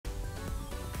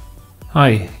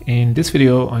Hi, in this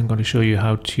video I'm going to show you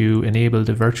how to enable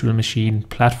the virtual machine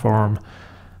platform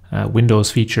Windows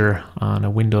feature on a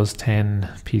Windows 10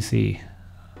 PC.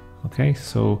 Okay,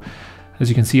 so as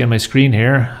you can see on my screen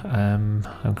here, I'm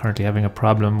currently having a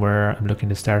problem where I'm looking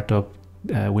to start up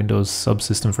Windows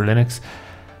subsystem for Linux,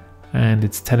 and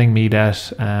it's telling me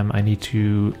that I need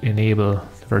to enable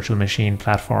the virtual machine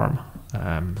platform,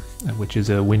 which is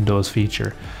a Windows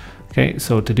feature. Okay,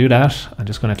 so to do that, I'm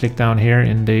just going to click down here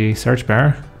in the search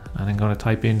bar and I'm going to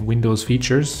type in Windows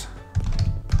features.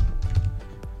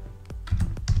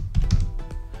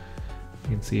 You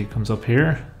can see it comes up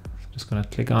here. I'm just going to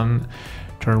click on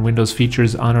turn Windows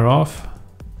features on or off.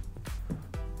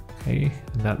 Okay,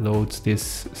 and that loads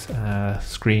this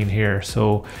screen here.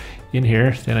 So in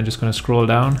here, then I'm just going to scroll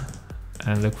down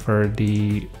and look for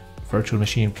the virtual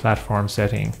machine platform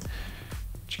setting.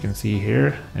 You can see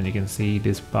here, and you can see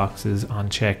this box is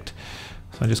unchecked,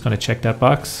 so I'm just going to check that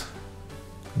box.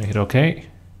 I'm going to hit OK,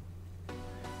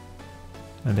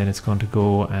 and then it's going to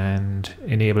go and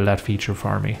enable that feature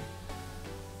for me.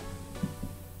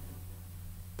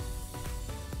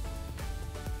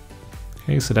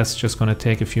 Okay, so that's just going to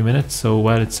take a few minutes. So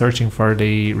while it's searching for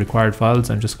the required files,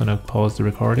 I'm just going to pause the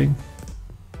recording.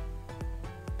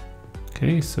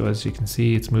 Okay, so as you can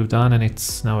see, it's moved on and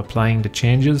it's now applying the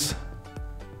changes.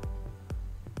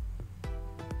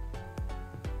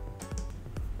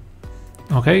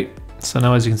 Okay, so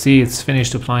now as you can see, it's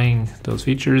finished applying those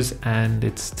features and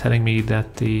it's telling me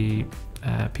that the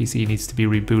PC needs to be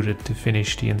rebooted to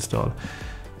finish the install.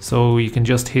 So you can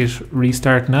just hit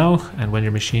restart now, and when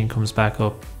your machine comes back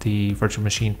up, the virtual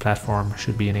machine platform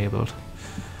should be enabled.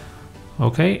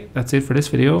 Okay, that's it for this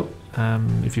video.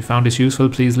 If you found this useful,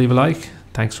 please leave a like.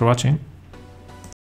 Thanks for watching.